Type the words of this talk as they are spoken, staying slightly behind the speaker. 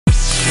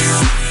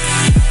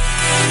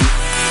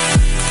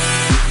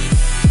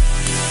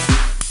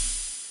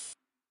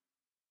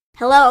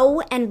Hello,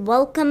 and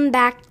welcome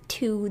back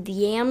to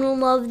the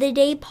Animal of the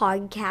Day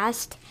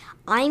podcast.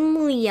 I'm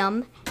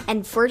Liam,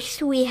 and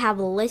first we have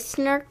a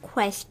listener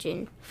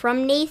question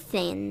from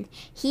Nathan.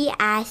 He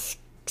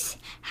asks,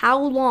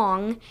 how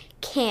long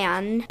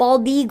can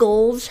bald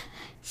eagles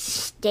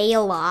stay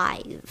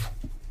alive?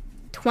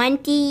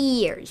 20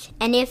 years,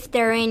 and if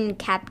they're in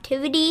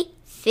captivity,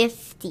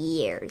 50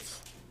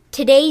 years.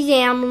 Today's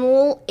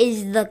animal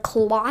is the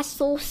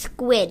colossal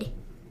squid.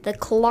 The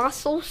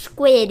colossal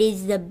squid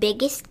is the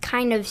biggest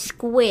kind of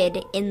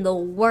squid in the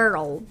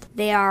world.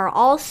 They are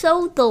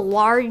also the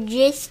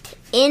largest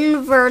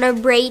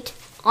invertebrate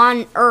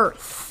on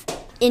Earth.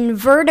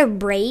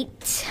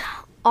 Invertebrates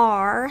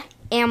are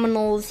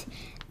animals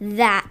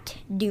that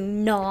do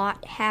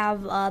not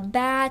have a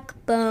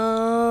backbone.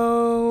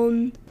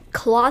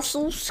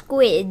 Colossal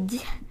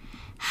squids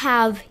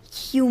have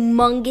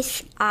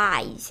humongous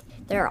eyes.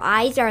 Their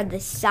eyes are the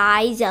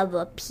size of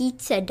a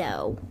pizza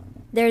dough.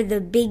 They're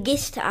the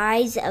biggest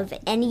eyes of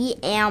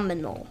any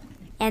animal,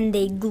 and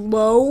they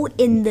glow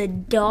in the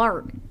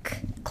dark.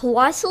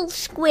 Colossal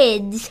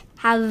squids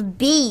have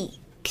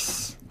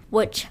beaks,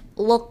 which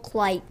look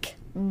like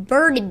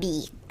bird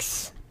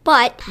beaks,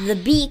 but the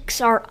beaks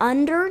are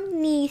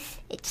underneath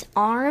its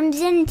arms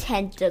and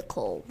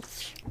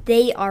tentacles.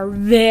 They are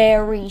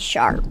very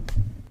sharp.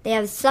 They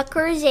have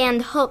suckers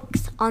and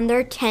hooks on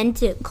their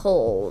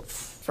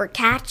tentacles for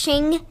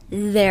catching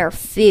their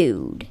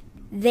food.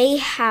 They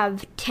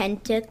have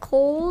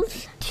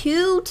tentacles,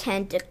 2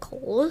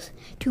 tentacles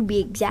to be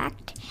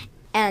exact,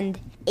 and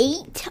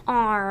 8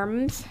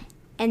 arms,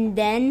 and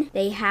then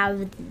they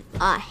have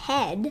a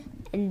head,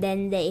 and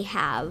then they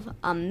have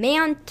a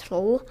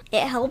mantle.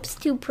 It helps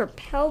to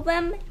propel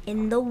them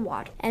in the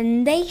water.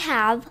 And they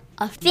have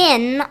a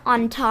fin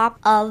on top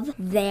of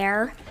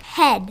their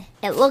head.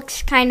 It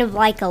looks kind of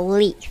like a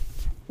leaf.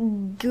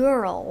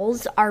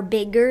 Girls are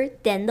bigger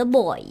than the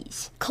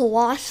boys.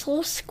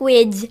 Colossal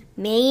squid's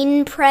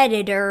main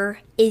predator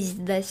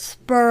is the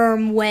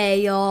sperm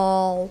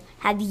whale.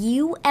 Have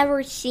you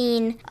ever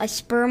seen a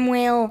sperm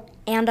whale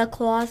and a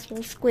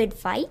colossal squid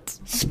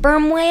fight?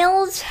 Sperm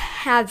whales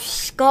have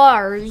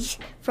scars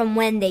from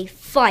when they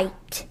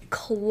fight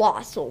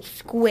colossal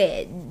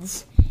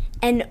squids.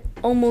 And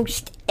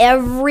almost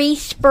every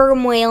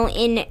sperm whale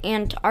in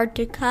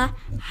Antarctica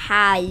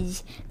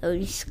has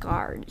those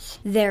scars.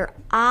 Their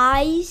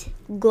eyes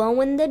glow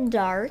in the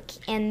dark,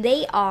 and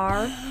they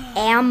are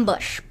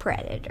ambush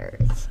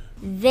predators.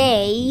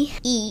 They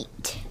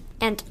eat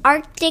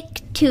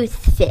Antarctic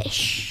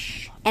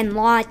toothfish and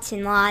lots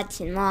and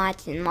lots and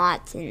lots and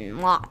lots and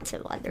lots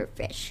of other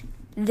fish.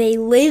 They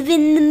live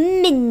in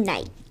the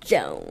midnight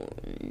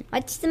zone.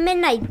 What's the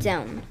midnight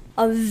zone?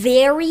 A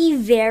very,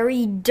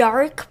 very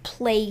dark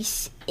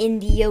place in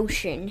the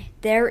ocean.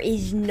 There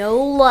is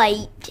no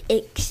light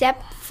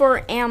except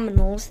for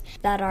animals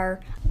that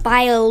are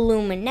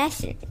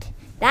bioluminescent.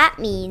 That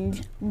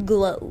means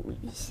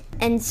glows.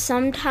 And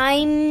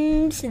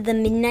sometimes the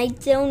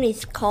midnight zone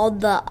is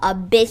called the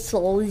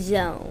abyssal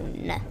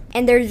zone.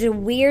 And there's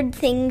weird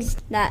things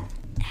that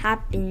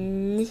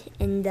happen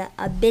in the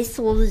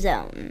abyssal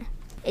zone.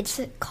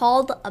 It's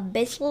called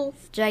abyssal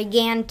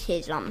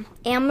gigantism.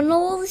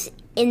 Animals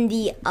in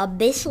the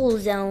abyssal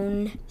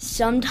zone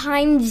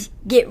sometimes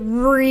get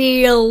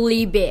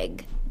really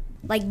big,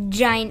 like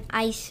giant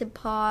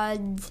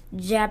isopods,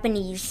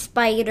 Japanese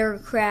spider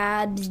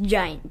crabs,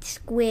 giant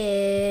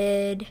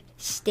squid,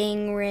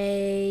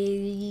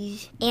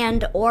 stingrays,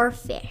 and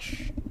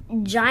oarfish.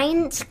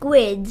 Giant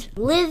squids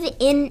live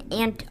in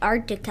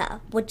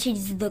Antarctica, which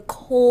is the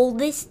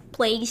coldest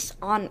place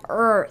on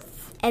Earth.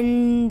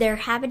 And their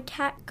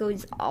habitat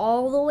goes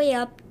all the way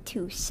up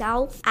to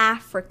South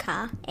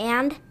Africa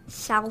and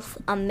South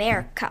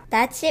America.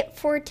 That's it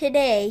for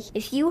today.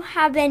 If you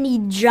have any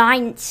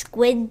giant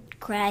squid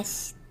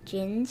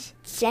questions,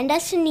 send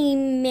us an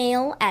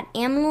email at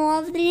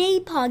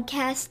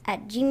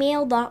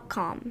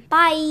animalofthedaypodcast@gmail.com.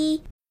 Bye!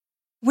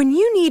 When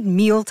you need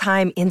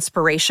mealtime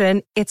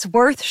inspiration, it's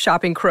worth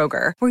shopping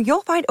Kroger, where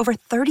you'll find over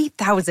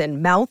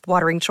 30,000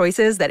 mouth-watering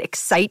choices that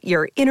excite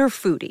your inner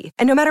foodie.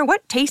 And no matter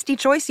what tasty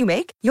choice you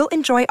make, you'll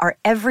enjoy our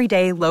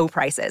everyday low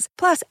prices,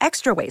 plus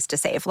extra ways to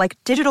save, like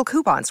digital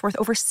coupons worth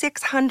over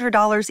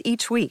 $600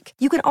 each week.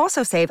 You can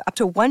also save up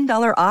to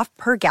 $1 off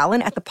per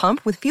gallon at the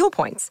pump with fuel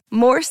points.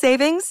 More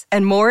savings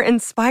and more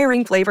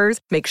inspiring flavors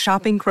make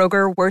shopping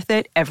Kroger worth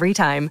it every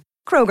time.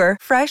 Kroger,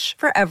 fresh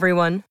for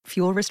everyone.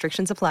 Fuel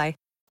restrictions apply.